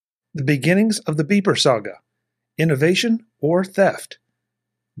The beginnings of the beeper saga. Innovation or theft?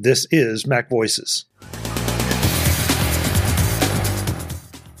 This is MacVoices.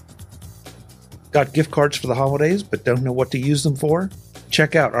 Got gift cards for the holidays but don't know what to use them for?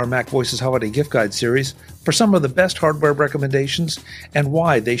 Check out our MacVoices Holiday Gift Guide series for some of the best hardware recommendations and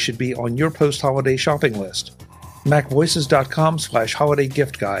why they should be on your post-holiday shopping list. MacVoices.com/holiday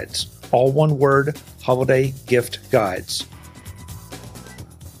gift guides. All one word, holiday gift guides.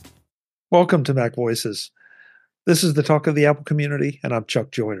 Welcome to MacVoices. This is the talk of the Apple community, and I'm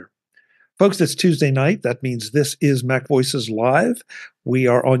Chuck Joyner. Folks, it's Tuesday night. That means this is MacVoices Live. We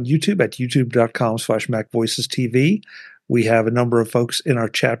are on YouTube at youtube.com/MacVoicesTV. We have a number of folks in our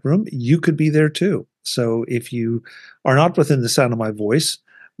chat room. You could be there too. So if you are not within the sound of my voice,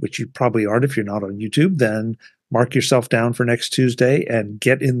 which you probably aren't if you're not on YouTube, then mark yourself down for next Tuesday and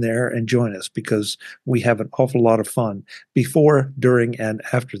get in there and join us because we have an awful lot of fun before, during, and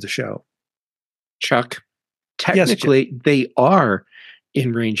after the show. Chuck, technically they are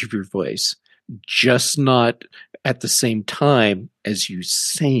in range of your voice, just not at the same time as you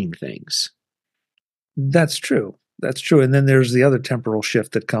saying things. That's true. That's true. And then there's the other temporal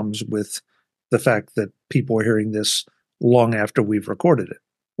shift that comes with the fact that people are hearing this long after we've recorded it.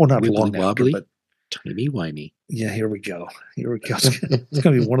 Well, not long after, but timey-wimey. Yeah, here we go. Here we go. It's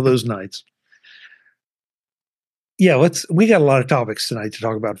going to be one of those nights. Yeah, we got a lot of topics tonight to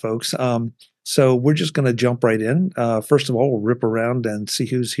talk about, folks. So we're just going to jump right in. First of all, we'll rip around and see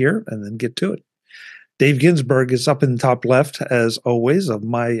who's here and then get to it. Dave Ginsburg is up in the top left, as always, of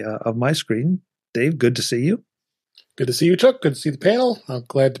my screen. Dave, good to see you. Good to see you, Chuck. Good to see the panel. I'm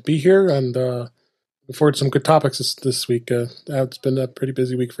glad to be here and looking forward to some good topics this week. It's been a pretty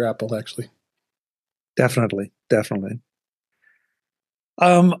busy week for Apple, actually. Definitely.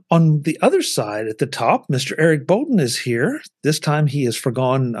 On the other side at the top, Mr. Eric Bolton is here. This time he has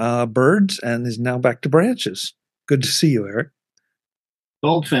forgone birds and is now back to branches. Good to see you, Eric.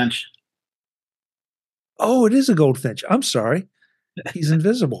 Goldfinch. Oh, it is a goldfinch. I'm sorry. He's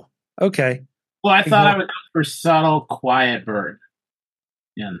invisible. Okay. Well, I thought I would go for subtle, quiet bird.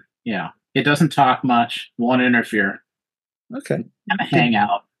 And yeah, it doesn't talk much, won't interfere. Okay. Kind of hang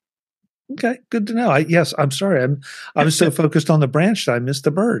out. Okay, good to know. Yes, I'm sorry. I was so focused on the branch that I missed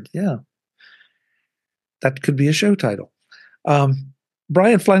the bird. Yeah. That could be a show title.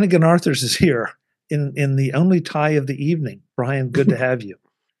 Brian Flanagan Arthurs is here in the only tie of the evening. Brian, good to have you.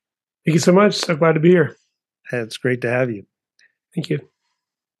 Thank you so much. So glad to be here. It's great to have you. Thank you.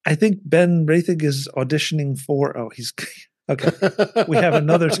 I think Ben Rathig is auditioning for. Oh, he's okay. We have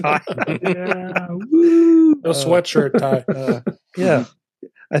another tie. Yeah, woo. No sweatshirt tie. Yeah,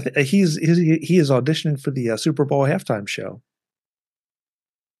 he is auditioning for the Super Bowl halftime show.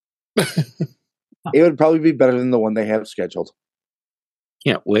 It would probably be better than the one they have scheduled.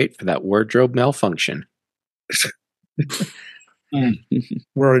 Can't wait for that wardrobe malfunction.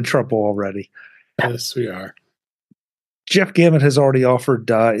 We're in trouble already. Yes, we are. Jeff Gammett has already offered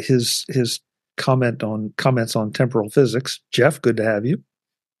his comments on temporal physics. Jeff, good to have you.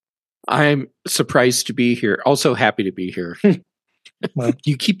 I'm surprised to be here. Also happy to be here. Well,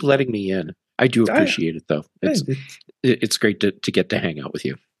 you keep letting me in. I do appreciate it, though. It's great to get to hang out with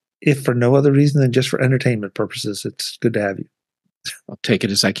you. If for no other reason than just for entertainment purposes, it's good to have you. I'll take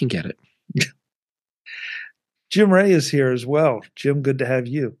it as I can get it. Jim Ray is here as well. Jim, good to have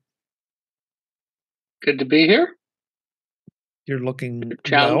you. Good to be here. You're looking Your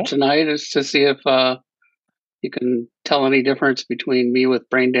challenge tonight is to see if you can tell any difference between me with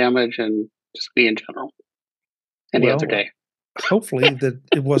brain damage and just me in general. Any other day. Hopefully that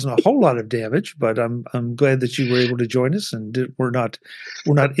it wasn't a whole lot of damage, but I'm glad that you were able to join us and we're not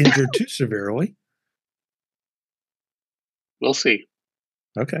injured too severely. We'll see.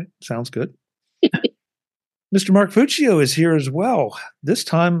 Okay, sounds good. Mr. Mark Fuccio is here as well. This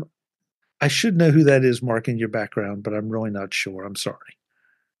time, I should know who that is, Mark, in your background, but I'm really not sure. I'm sorry.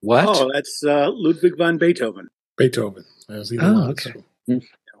 What? Oh, that's Ludwig van Beethoven. Beethoven. Okay.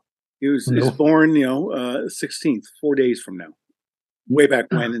 He was born, 16th, 4 days from now. Way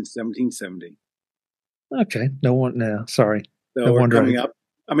back when in 1770. Okay. Sorry. So no we're wonder coming up.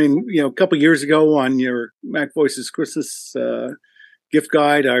 I mean, a couple of years ago on your MacVoices Christmas gift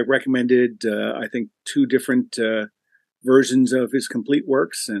guide, I recommended, I think, 2 different versions of his complete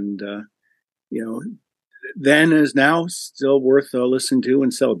works. And, then as now, still worth listening to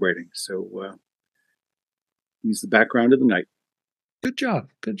and celebrating. So he's the background of the night. Good job.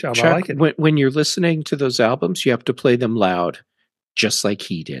 Chuck, I like it. When you're listening to those albums, you have to play them loud, just like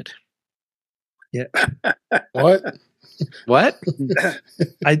he did. Yeah. What? What?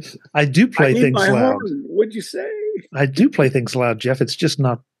 I do play things loud. What'd you say? I do play things loud, Jeff. It's just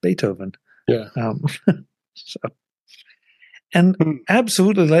not Beethoven. Yeah. So. And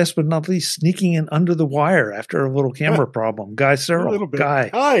absolutely, last but not least, sneaking in under the wire after a little camera problem. Guy Searle. A little bit. Guy.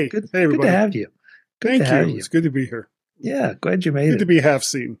 Hi. Good, hey, everybody. Good to have you. Thank you. It's good to be here. Yeah, glad you made it. Good to be half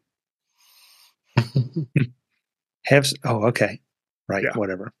seen. Oh, okay. Right, yeah.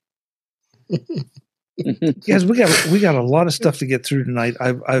 Whatever. Guys, we got a lot of stuff to get through tonight.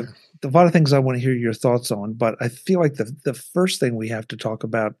 I've a lot of things I want to hear your thoughts on, but I feel like the first thing we have to talk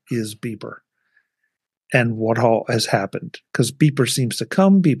about is Beeper and what all has happened. Because Beeper seems to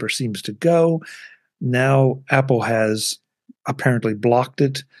come, Beeper seems to go. Now Apple has apparently blocked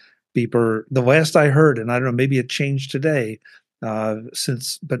it. Beeper, the last I heard, and I don't know, maybe it changed today,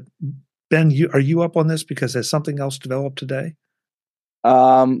 but Ben, are you up on this? Because has something else developed today?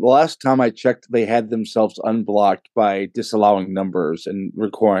 The last time I checked, they had themselves unblocked by disallowing numbers and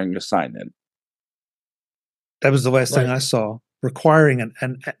requiring a sign-in. That was the last thing I saw, requiring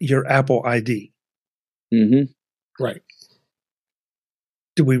your Apple ID. Mm-hmm. Right.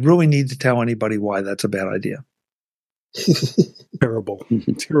 Do we really need to tell anybody why that's a bad idea? Terrible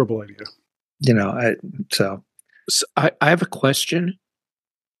idea. So I have a question.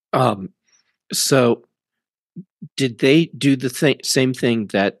 So did they do the same thing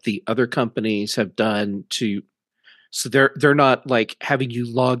that the other companies have done so they're not like having you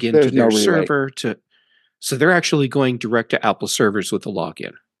log into their server so they're actually going direct to Apple servers with a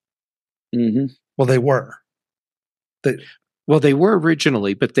login. Mm-hmm. Well, they were. They were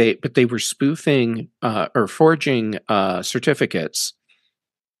originally, but they were spoofing or forging certificates,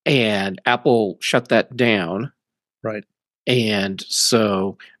 and Apple shut that down. Right. And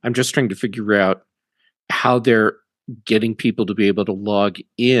so I'm just trying to figure out how they're getting people to be able to log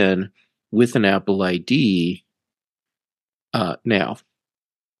in with an Apple ID now.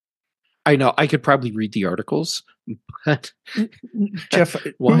 I know I could probably read the articles, but Jeff,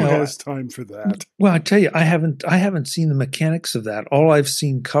 who has time for that? Well, I tell you, I haven't seen the mechanics of that. All I've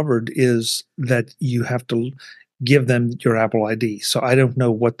seen covered is that you have to give them your Apple ID. So I don't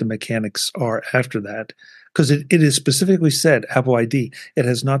know what the mechanics are after that, because it is specifically said Apple ID. It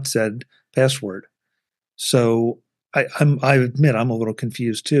has not said password. So I admit I'm a little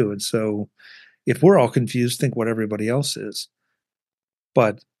confused too. And so if we're all confused, think what everybody else is.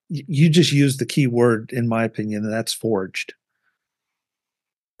 But you just used the key word, in my opinion, and that's forged.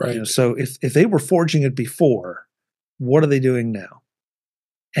 Right. So if they were forging it before, what are they doing now?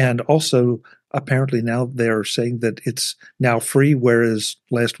 And also, apparently now they're saying that it's now free, whereas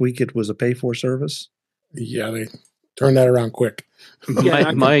last week it was a pay-for service. Yeah, they turned that around quick.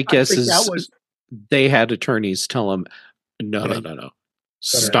 My guess is they had attorneys tell them, no.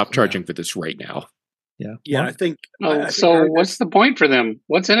 Stop charging for this right now. Yeah. Yeah, I think. So what's the point for them?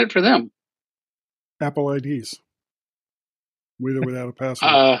 What's in it for them? Apple IDs. With or without a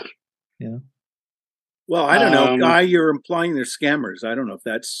password. Yeah. Well, I don't know. Guy, you're implying they're scammers. I don't know if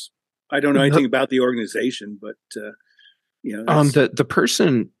that's. I don't know anything about the organization, but the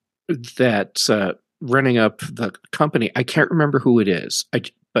person that's running up the company, I can't remember who it is.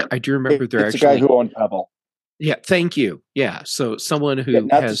 But I do remember it's a guy who owned Pebble. Yeah, thank you. Yeah, so someone who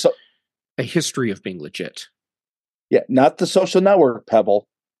has a history of being legit. Yeah, not the social network Pebble.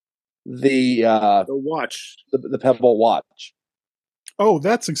 The watch. The Pebble watch. Oh,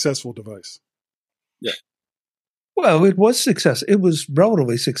 that successful device. Yeah. Well, it was success. It was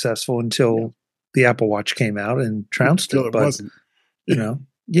relatively successful until the Apple Watch came out and trounced it. But wasn't.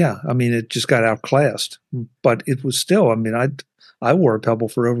 I mean, it just got outclassed. But it was still. I mean, I wore a Pebble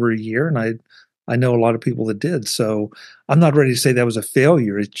for over a year, and I know a lot of people that did. So I'm not ready to say that was a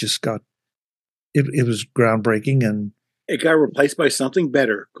failure. It just got. It was groundbreaking, and it got replaced by something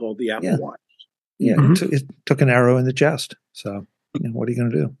better called the Apple Watch. Yeah, it took an arrow in the chest. So, what are you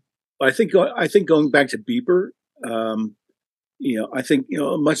going to do? I think going back to Beeper, I think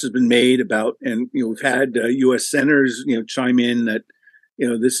much has been made about, and we've had U.S. senators chime in that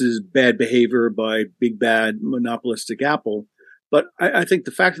this is bad behavior by big bad monopolistic Apple. But I think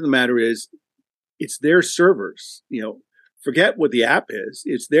the fact of the matter is, it's their servers. Forget what the app is.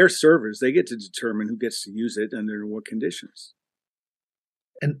 It's their servers. They get to determine who gets to use it under what conditions.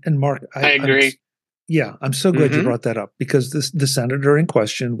 And Mark, I agree. I'm so glad you brought that up, because the senator in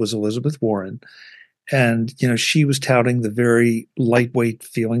question was Elizabeth Warren. And, she was touting the very lightweight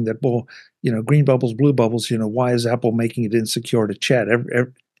feeling that, green bubbles, blue bubbles, why is Apple making it insecure to chat?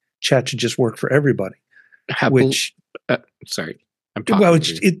 Chat should just work for everybody. Sorry. I'm talking. Well,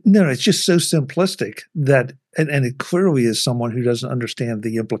 it's just so simplistic that, and it clearly is someone who doesn't understand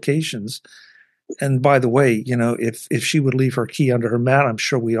the implications. And by the way, if she would leave her key under her mat, I'm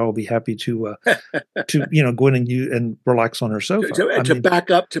sure we'd all be happy to go in and relax on her sofa. To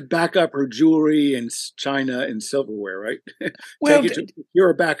back up her jewelry and china and silverware, right? Well, Take it to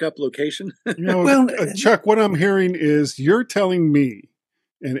your backup location. Chuck, what I'm hearing is you're telling me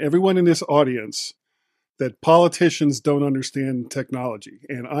and everyone in this audience that politicians don't understand technology,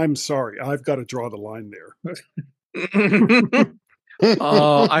 and I'm sorry, I've got to draw the line there.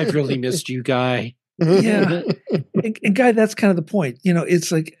 Oh, I've really missed you, Guy. Yeah. And Guy, that's kind of the point.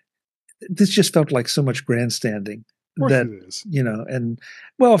 It's like this just felt like so much grandstanding. Of course it is. And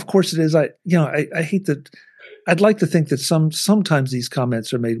well, of course it is. I hate that. I'd like to think that sometimes these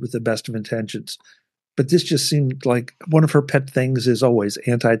comments are made with the best of intentions, but this just seemed like one of her pet things is always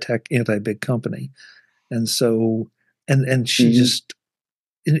anti-tech, anti-big company. And so, and she just,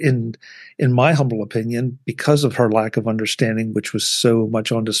 in my humble opinion, because of her lack of understanding, which was so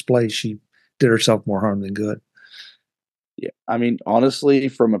much on display, she did herself more harm than good. Yeah, I mean, honestly,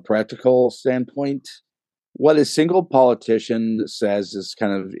 from a practical standpoint, what a single politician says is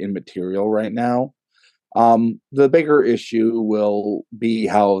kind of immaterial right now. The bigger issue will be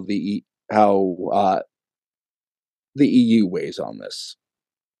how the EU weighs on this.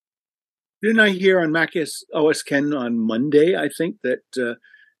 Didn't I hear on Mac OS Ken on Monday, I think, that the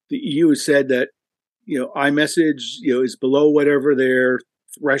EU said that, iMessage, is below whatever their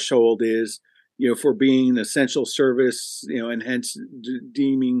threshold is, for being an essential service, and hence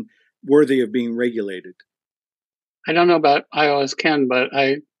deeming worthy of being regulated. I don't know about iOS Ken, but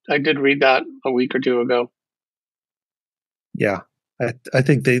I did read that a week or two ago. Yeah, I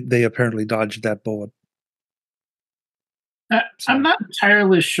think they apparently dodged that bullet. I'm not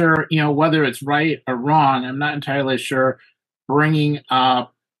entirely sure, whether it's right or wrong. I'm not entirely sure bringing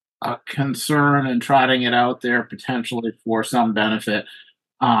up a concern and trotting it out there potentially for some benefit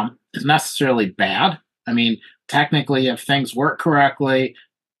is necessarily bad. I mean, technically, if things work correctly,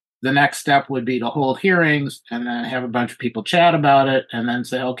 the next step would be to hold hearings and then have a bunch of people chat about it and then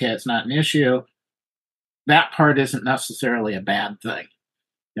say, okay, it's not an issue. That part isn't necessarily a bad thing.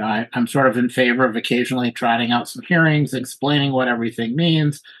 I'm sort of in favor of occasionally trotting out some hearings, explaining what everything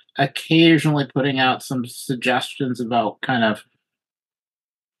means, occasionally putting out some suggestions about kind of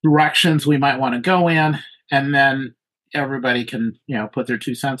directions we might want to go in, and then everybody can, put their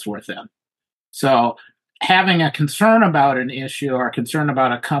 2 cents worth in. So having a concern about an issue or a concern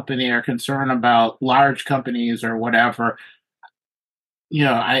about a company or concern about large companies or whatever,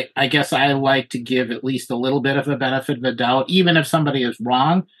 I guess I like to give at least a little bit of the benefit of the doubt, even if somebody is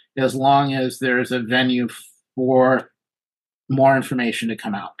wrong, as long as there's a venue for more information to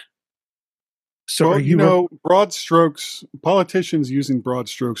come out. So, broad strokes, politicians using broad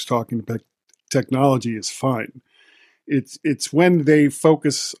strokes talking about technology is fine. It's when they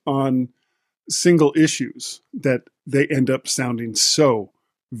focus on single issues that they end up sounding so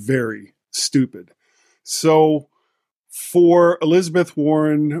very stupid. So for Elizabeth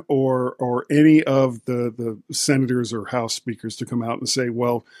Warren or any of the senators or House speakers to come out and say,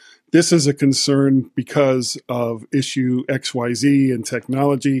 well, this is a concern because of issue XYZ and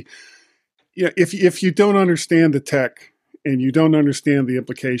technology. If you don't understand the tech and you don't understand the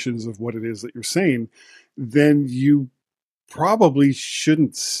implications of what it is that you're saying, then you probably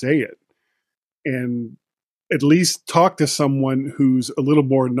shouldn't say it. And at least talk to someone who's a little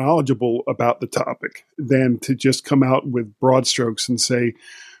more knowledgeable about the topic than to just come out with broad strokes and say,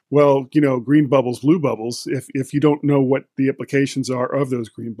 well, green bubbles, blue bubbles, if you don't know what the implications are of those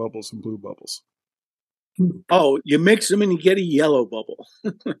green bubbles and blue bubbles. Oh, you mix them and you get a yellow bubble.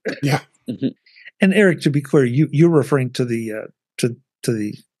 Yeah. And Eric, to be clear, you're referring to the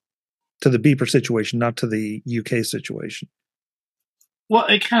beeper situation, not to the UK situation. Well,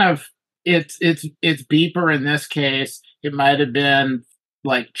 it kind of it's beeper in this case. It might have been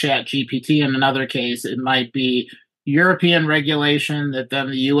like Chat GPT in another case. It might be European regulation that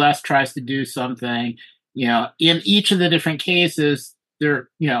then the US tries to do something. In each of the different cases, there,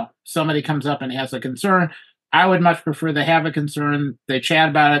 somebody comes up and has a concern. I would much prefer they have a concern. They chat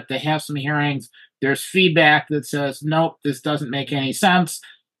about it. They have some hearings. There's feedback that says, nope, this doesn't make any sense.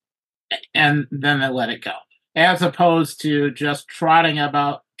 And then they let it go. As opposed to just trotting out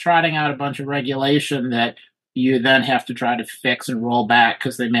a bunch of regulation that you then have to try to fix and roll back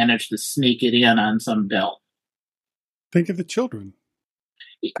because they managed to sneak it in on some bill. Think of the children.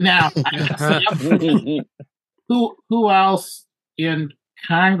 Now, who else in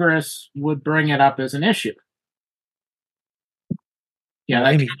Congress would bring it up as an issue? Yeah,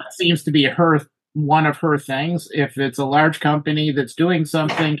 that seems to be one of her things. If it's a large company that's doing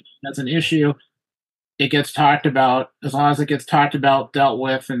something that's an issue, it gets talked about, as long as it gets talked about, dealt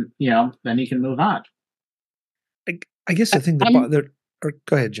with, and then you can move on. I guess the thing that bothered. Or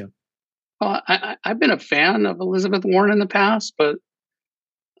go ahead, Jim. Well, I've been a fan of Elizabeth Warren in the past, but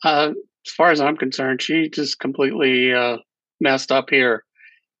as far as I'm concerned, she just completely messed up here.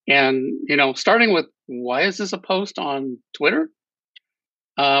 And starting with, why is this a post on Twitter?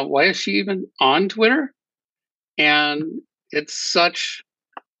 Why is she even on Twitter? And it's such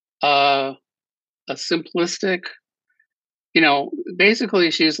a simplistic,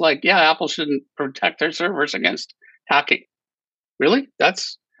 basically she's like, yeah, Apple shouldn't protect their servers against hacking. Really?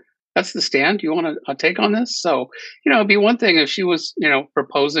 That's the stand you want to take on this? So, it'd be one thing if she was,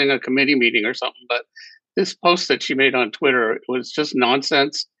 proposing a committee meeting or something, but this post that she made on Twitter was just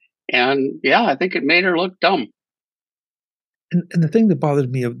nonsense. And yeah, I think it made her look dumb. And the thing that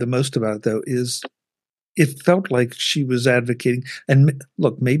bothered me the most about it, though, is it felt like she was advocating. And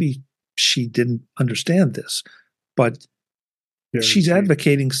look, maybe she didn't understand this, but she's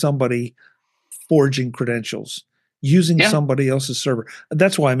advocating somebody forging credentials, using somebody else's server.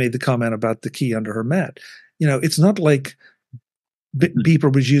 That's why I made the comment about the key under her mat. It's not like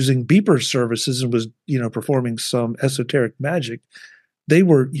Beeper was using Beeper services and was, performing some esoteric magic. They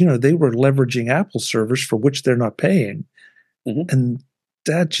were leveraging Apple servers for which they're not paying. Mm-hmm. And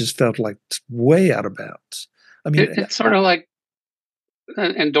that just felt like way out of bounds. I mean, it's sort of like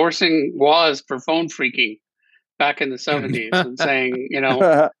endorsing Woz for phone freaking back in the 70s and saying,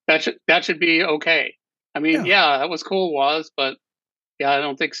 that should be okay. I mean, that was cool, Woz, but I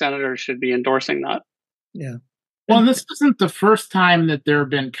don't think senators should be endorsing that. Yeah. Well, this isn't the first time that there have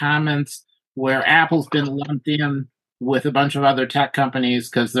been comments where Apple's been lumped in with a bunch of other tech companies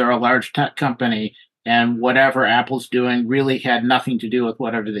because they're a large tech company, and whatever Apple's doing really had nothing to do with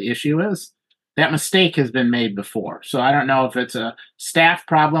whatever the issue is. That mistake has been made before. So I don't know if it's a staff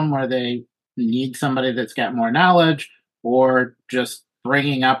problem where they need somebody that's got more knowledge, or just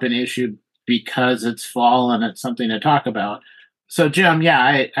bringing up an issue because it's fall and it's something to talk about. So, Jim,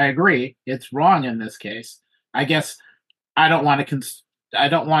 I agree. It's wrong in this case. I guess I don't want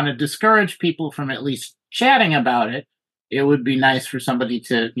to discourage people from at least chatting about it. It would be nice for somebody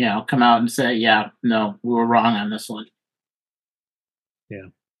to, come out and say, no, we were wrong on this one. Yeah.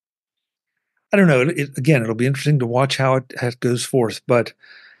 I don't know. It'll be interesting to watch how it goes forth, but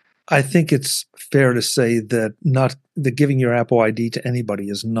I think it's fair to say that giving your Apple ID to anybody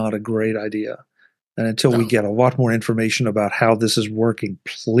is not a great idea. And until we get a lot more information about how this is working,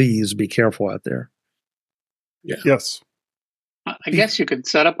 please be careful out there. Yeah. Yes. I guess you could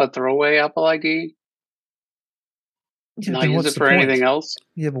set up a throwaway Apple ID. Not use it for anything else.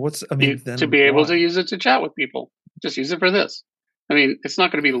 Yeah, but to be able to use it to chat with people. Just use it for this. I mean, it's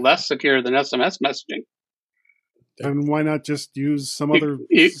not going to be less secure than SMS messaging. And why not just use some other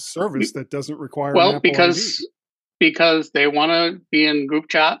service that doesn't require an Apple because they want to be in group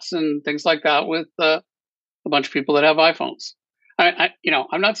chats and things like that with a bunch of people that have iPhones.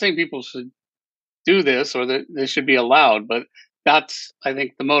 I'm not saying people should do this or that this should be allowed, but that's, I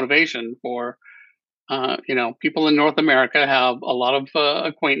think, the motivation for people in North America have a lot of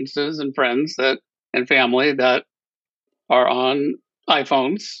acquaintances and friends and family that are on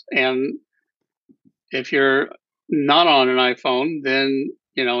iPhones, and if you're not on an iPhone, then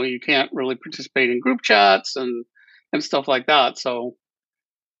you can't really participate in group chats and stuff like that. So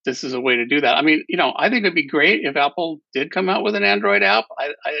this is a way to do that. I mean, I think it'd be great if Apple did come out with an Android app.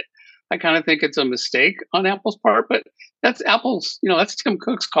 I kind of think it's a mistake on Apple's part, but that's Apple's, that's Tim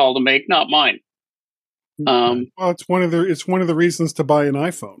Cook's call to make, not mine. Well, it's one of the reasons to buy an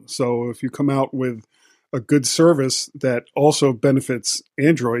iPhone. So if you come out with a good service that also benefits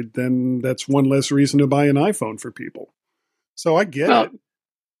Android, then that's one less reason to buy an iPhone for people. So I get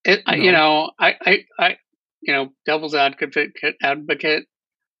it. I devil's advocate,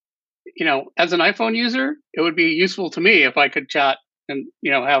 as an iPhone user, it would be useful to me if I could chat and,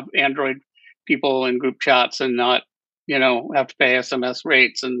 have Android people in group chats and not, have to pay SMS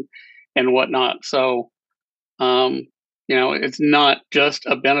rates and whatnot. So, it's not just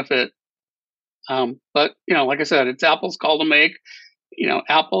a benefit. But, like I said, it's Apple's call to make.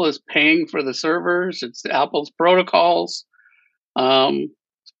 Apple is paying for the servers. It's Apple's protocols. I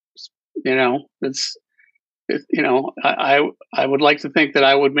would like to think that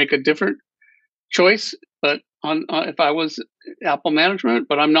I would make a different choice, but if I was Apple management,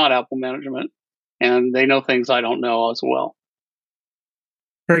 but I'm not Apple management, and they know things I don't know as well.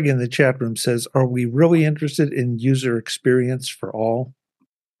 Craig in the chat room says, "Are we really interested in user experience for all?"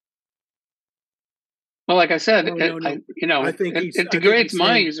 Well, like I said, I think it degrades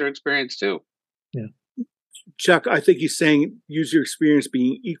my user experience too. Yeah, Chuck, I think he's saying user experience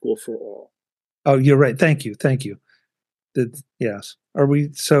being equal for all. Oh, you're right. Thank you. Yes. Are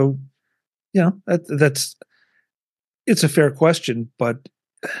we? So, that's it's a fair question, but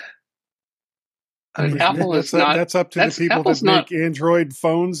I mean, Apple is not. That's up to the people Apple's that not. make Android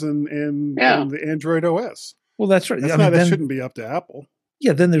phones and the Android OS. well, that's right. That shouldn't be up to Apple.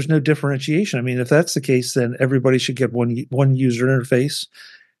 Yeah, then there's no differentiation. I mean, if that's the case, then everybody should get one user interface,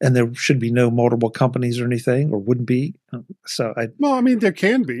 and there should be no multiple companies or anything, or wouldn't be. Well, I mean, there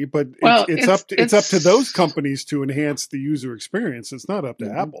can be, but it's up to those companies to enhance the user experience. It's not up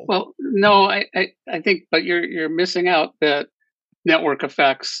to Apple. Well, no, I think, but you're missing out that network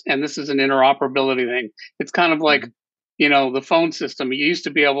effects, and this is an interoperability thing. It's kind of like, the phone system. You used to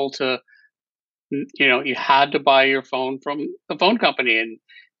be able to, you had to buy your phone from the phone company, and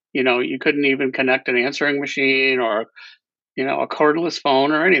you couldn't even connect an answering machine or a cordless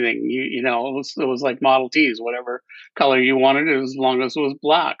phone or anything. It was like Model Ts, whatever color you wanted, as long as it was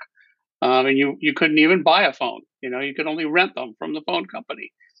black. And you couldn't even buy a phone. You could only rent them from the phone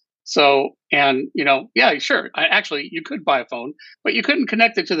company. So, and yeah, sure. Actually, you could buy a phone, but you couldn't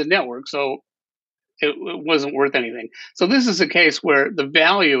connect it to the network, so it wasn't worth anything. So this is a case where the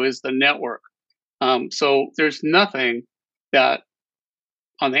value is the network. So there's nothing that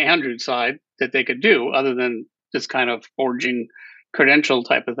on the Android side that they could do other than this kind of forging credential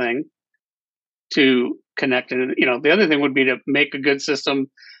type of thing to connect. And the other thing would be to make a good system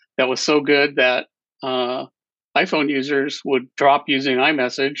that was so good that iPhone users would drop using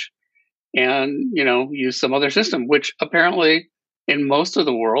iMessage and use some other system, which apparently in most of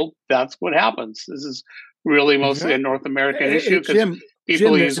the world that's what happens. This is really mostly a North American issue because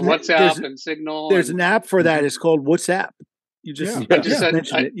people use WhatsApp and Signal. There's an app for that. It's called WhatsApp. You just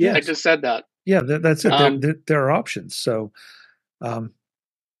mentioned it. Yes. I just said that. Yeah, that's it. There are options. So, and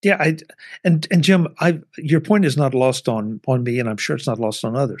Jim, your point is not lost on me, and I'm sure it's not lost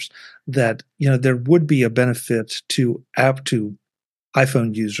on others. That there would be a benefit to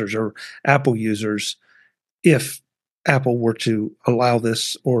iPhone users or Apple users if Apple were to allow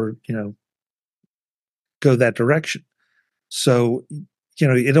this or go that direction. So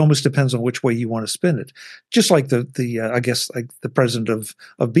it almost depends on which way you want to spin it. Just like I guess like the president of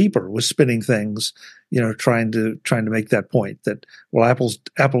Beeper was spinning things, trying to make that point that, well,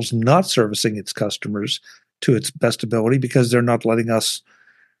 Apple's not servicing its customers to its best ability because they're not letting us,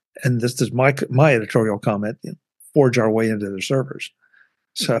 and this is my editorial comment, forge our way into their servers.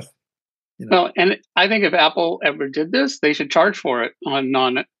 So, well, and I think if Apple ever did this, they should charge for it on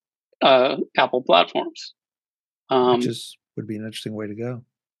non Apple platforms. Which would be an interesting way to go.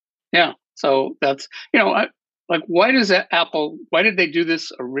 Yeah. So that's, like, why did they do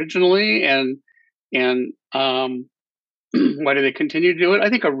this originally? And why do they continue to do it? I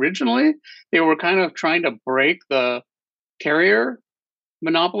think originally they were kind of trying to break the carrier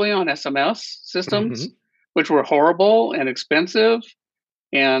monopoly on SMS systems, which were horrible and expensive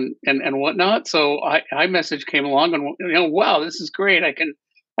and whatnot. So iMessage came along and, wow, this is great. I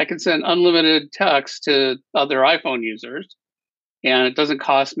can send unlimited text to other iPhone users, and it doesn't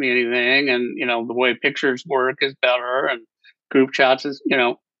cost me anything. And the way pictures work is better, and group chats is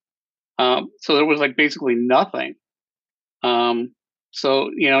so there was like basically nothing. So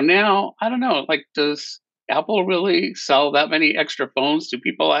now I don't know. Like, does Apple really sell that many extra phones? Do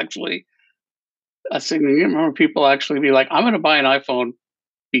people actually a significant number of people actually be like, I'm going to buy an iPhone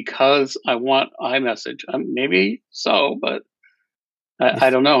because I want iMessage? Maybe so, but I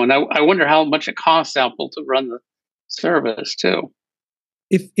don't know. And I wonder how much it costs Apple to run the service too.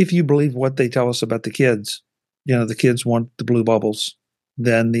 If you believe what they tell us about the kids, the kids want the blue bubbles,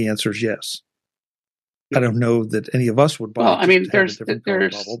 then the answer is yes. I don't know that any of us would buy. Well, I mean, there's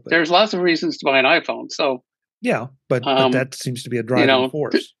lots of reasons to buy an iPhone. So yeah, but that seems to be a driving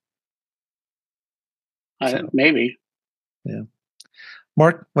force. Maybe. Yeah.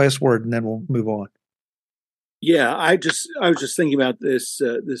 Mark, last word, and then we'll move on. Yeah, I was just thinking about this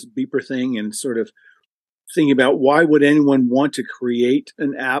Beeper thing and sort of thinking about why would anyone want to create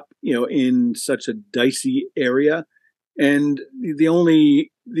an app, in such a dicey area. And the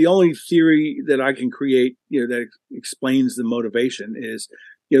only theory that I can create, that explains the motivation is,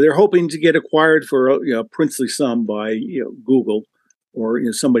 they're hoping to get acquired for a princely sum by Google or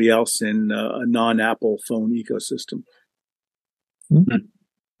somebody else in a non-Apple phone ecosystem. Mm-hmm.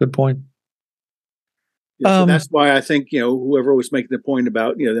 Good point. So that's why I think whoever was making the point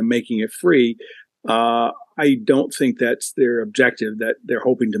about them making it free, I don't think that's their objective, that they're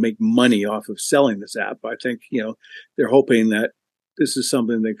hoping to make money off of selling this app. I think they're hoping that this is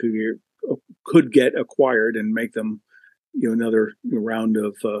something that could get acquired and make them another round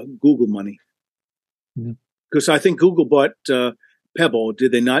of Google money. Because I think Google bought Pebble,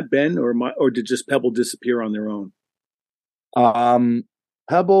 did they not, Ben, or did just Pebble disappear on their own?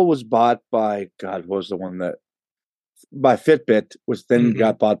 Pebble was bought by what was the one that by Fitbit, was then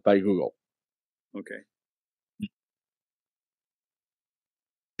got bought by Google. Okay.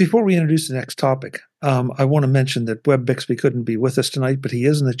 Before we introduce the next topic, I want to mention that Webb Bixby couldn't be with us tonight, but he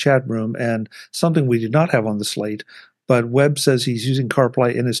is in the chat room, and something we did not have on the slate. But Webb says he's using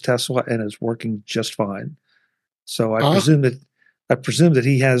CarPlay in his Tesla and is working just fine. So I presume that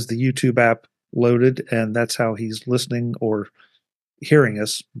he has the YouTube app loaded, and that's how he's listening or hearing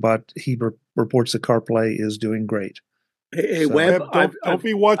us. But he reports that CarPlay is doing great. Hey, so, Webb, don't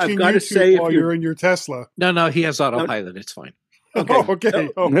be watching YouTube while you're in your Tesla. No, he has autopilot. It's fine. Okay. Oh, okay.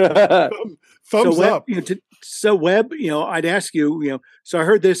 Thumbs up. So Webb, I'd ask you, so I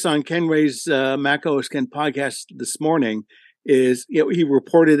heard this on Ken Ray's Mac OS Ken podcast this morning. He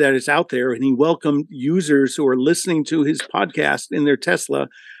reported that it's out there, and he welcomed users who are listening to his podcast in their Tesla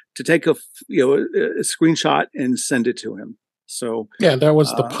to take a screenshot and send it to him. So that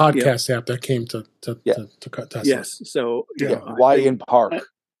was the podcast app that came to Tesla. Yes. So why in Park?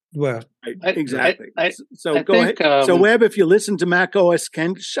 Well, exactly. So go ahead. So Webb, if you listen to Mac OS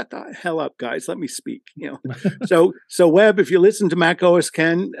Ken, shut the hell up, guys. Let me speak. So Webb, if you listen to Mac OS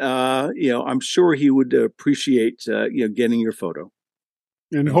Ken, I'm sure he would appreciate getting your photo.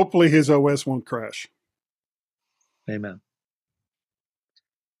 And hopefully his OS won't crash. Amen.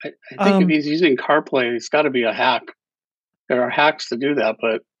 I think if he's using CarPlay, it's got to be a hack. There are hacks to do that,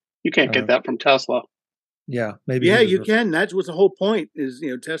 but you can't get that from Tesla. Yeah, maybe. Yeah, you can. That was the whole point. Is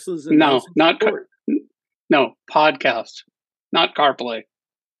Tesla's no podcast, not CarPlay.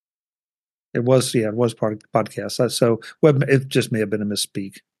 It was part of the podcast. So Webb, it just may have been a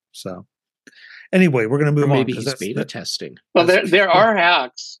misspeak. So anyway, we're going to move on. Maybe he's beta testing. Well, there are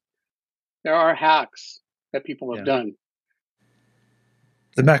hacks. There are hacks that people have done.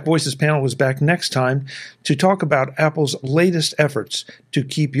 The Mac Voices panel is back next time to talk about Apple's latest efforts to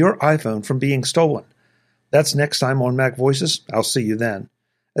keep your iPhone from being stolen. That's next time on Mac Voices. I'll see you then.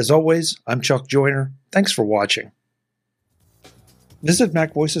 As always, I'm Chuck Joyner. Thanks for watching. Visit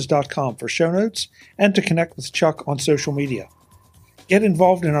MacVoices.com for show notes and to connect with Chuck on social media. Get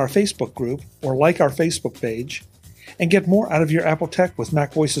involved in our Facebook group or like our Facebook page, and get more out of your Apple tech with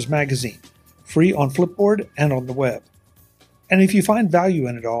Mac Voices magazine, free on Flipboard and on the web. And if you find value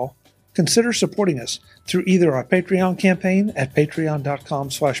in it all, consider supporting us through either our Patreon campaign at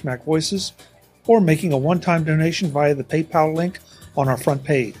patreon.com/MacVoices or making a one-time donation via the PayPal link on our front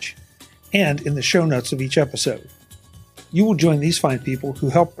page and in the show notes of each episode. You will join these fine people who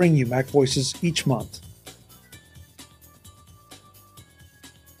help bring you Mac Voices each month.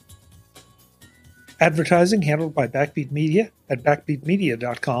 Advertising handled by Backbeat Media at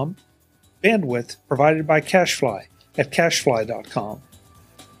backbeatmedia.com. Bandwidth provided by CashFly at cashfly.com.